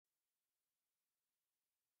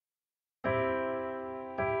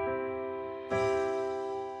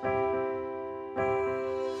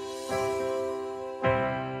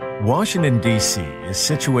Washington, D.C. is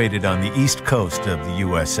situated on the east coast of the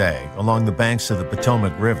USA, along the banks of the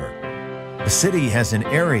Potomac River. The city has an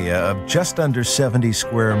area of just under 70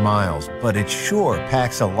 square miles, but it sure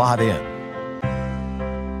packs a lot in.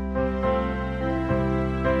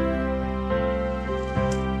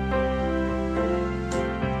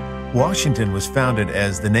 Washington was founded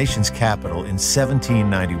as the nation's capital in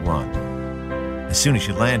 1791. As soon as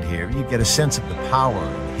you land here, you get a sense of the power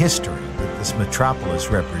and history that this metropolis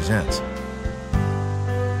represents.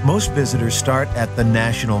 Most visitors start at the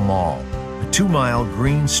National Mall, a 2-mile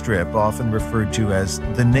green strip often referred to as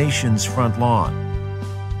the nation's front lawn.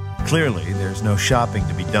 Clearly, there's no shopping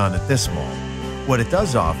to be done at this mall. What it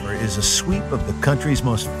does offer is a sweep of the country's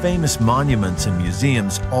most famous monuments and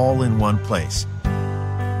museums all in one place.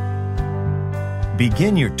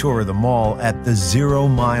 Begin your tour of the mall at the Zero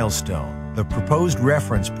Milestone, the proposed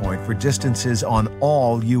reference point for distances on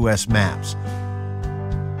all U.S. maps.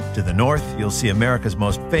 To the north, you'll see America's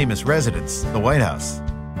most famous residence, the White House.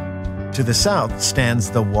 To the south stands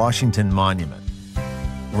the Washington Monument.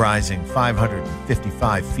 Rising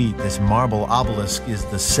 555 feet, this marble obelisk is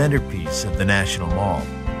the centerpiece of the National Mall.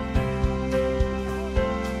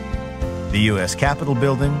 The U.S. Capitol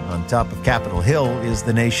Building, on top of Capitol Hill, is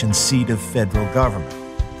the nation's seat of federal government.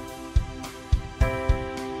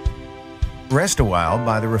 Rest a while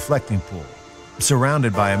by the reflecting pool.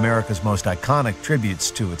 Surrounded by America's most iconic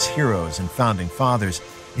tributes to its heroes and founding fathers,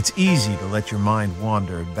 it's easy to let your mind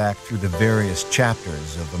wander back through the various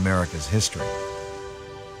chapters of America's history.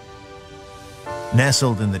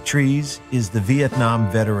 Nestled in the trees is the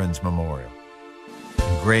Vietnam Veterans Memorial.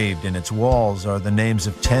 Engraved in its walls are the names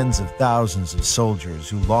of tens of thousands of soldiers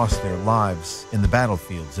who lost their lives in the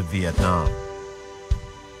battlefields of Vietnam.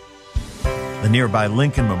 The nearby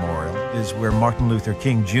Lincoln Memorial is where Martin Luther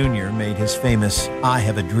King Jr. made his famous "I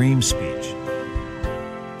Have a Dream" speech.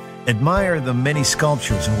 Admire the many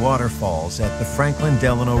sculptures and waterfalls at the Franklin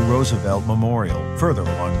Delano Roosevelt Memorial further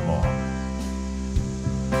along the mall.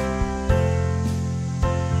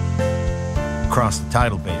 Across the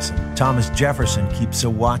tidal basin, Thomas Jefferson keeps a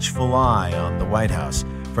watchful eye on the White House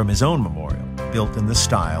from his own memorial, built in the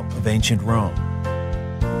style of ancient Rome.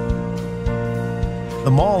 The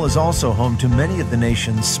mall is also home to many of the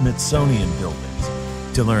nation's Smithsonian buildings.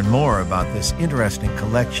 To learn more about this interesting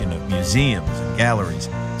collection of museums and galleries,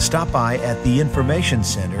 stop by at the Information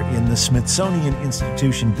Center in the Smithsonian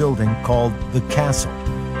Institution building called the Castle.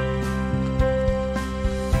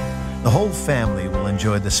 The whole family will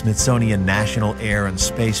enjoy the Smithsonian National Air and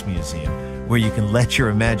Space Museum, where you can let your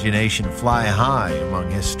imagination fly high among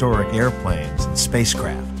historic airplanes and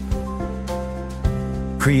spacecraft.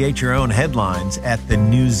 Create your own headlines at the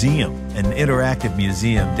Newseum, an interactive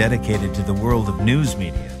museum dedicated to the world of news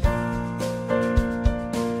media.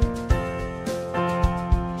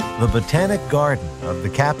 The Botanic Garden of the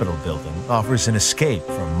Capitol Building offers an escape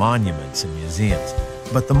from monuments and museums,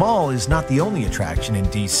 but the mall is not the only attraction in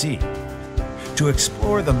D.C. To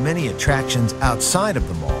explore the many attractions outside of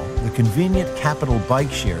the mall, the convenient Capitol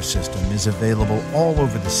bike share system is available all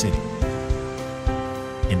over the city.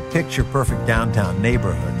 In picture-perfect downtown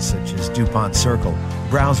neighborhoods such as DuPont Circle,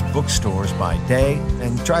 browse bookstores by day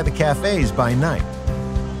and try the cafes by night.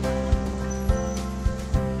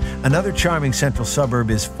 Another charming central suburb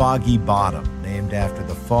is Foggy Bottom, named after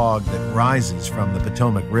the fog that rises from the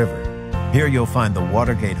Potomac River. Here you'll find the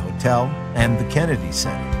Watergate Hotel and the Kennedy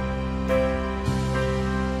Center.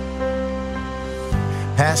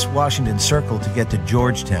 Pass Washington Circle to get to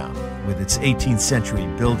Georgetown. With its 18th century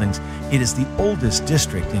buildings, it is the oldest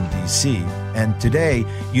district in D.C., and today,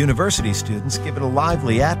 university students give it a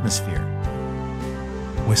lively atmosphere.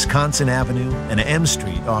 Wisconsin Avenue and M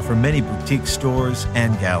Street offer many boutique stores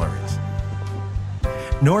and galleries.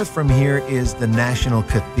 North from here is the National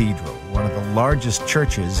Cathedral, one of the largest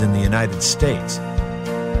churches in the United States.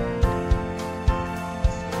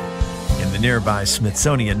 In the nearby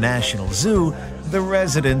Smithsonian National Zoo, the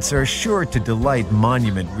residents are sure to delight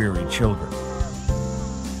monument-weary children.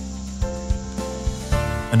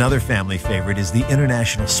 Another family favorite is the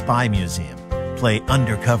International Spy Museum. Play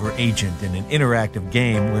undercover agent in an interactive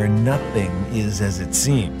game where nothing is as it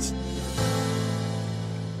seems.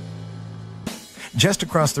 Just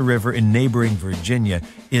across the river in neighboring Virginia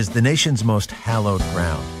is the nation's most hallowed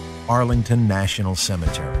ground, Arlington National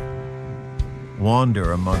Cemetery.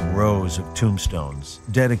 Wander among rows of tombstones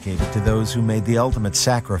dedicated to those who made the ultimate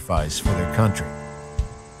sacrifice for their country.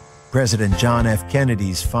 President John F.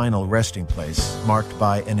 Kennedy's final resting place, marked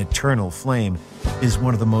by an eternal flame, is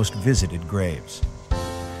one of the most visited graves.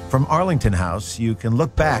 From Arlington House, you can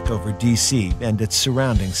look back over D.C. and its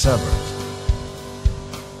surrounding suburbs.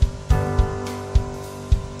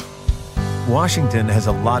 Washington has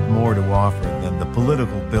a lot more to offer than the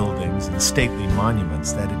political buildings and stately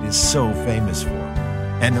monuments that it is so famous for.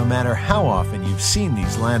 And no matter how often you've seen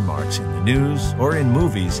these landmarks in the news or in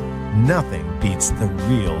movies, nothing beats the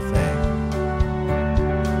real thing.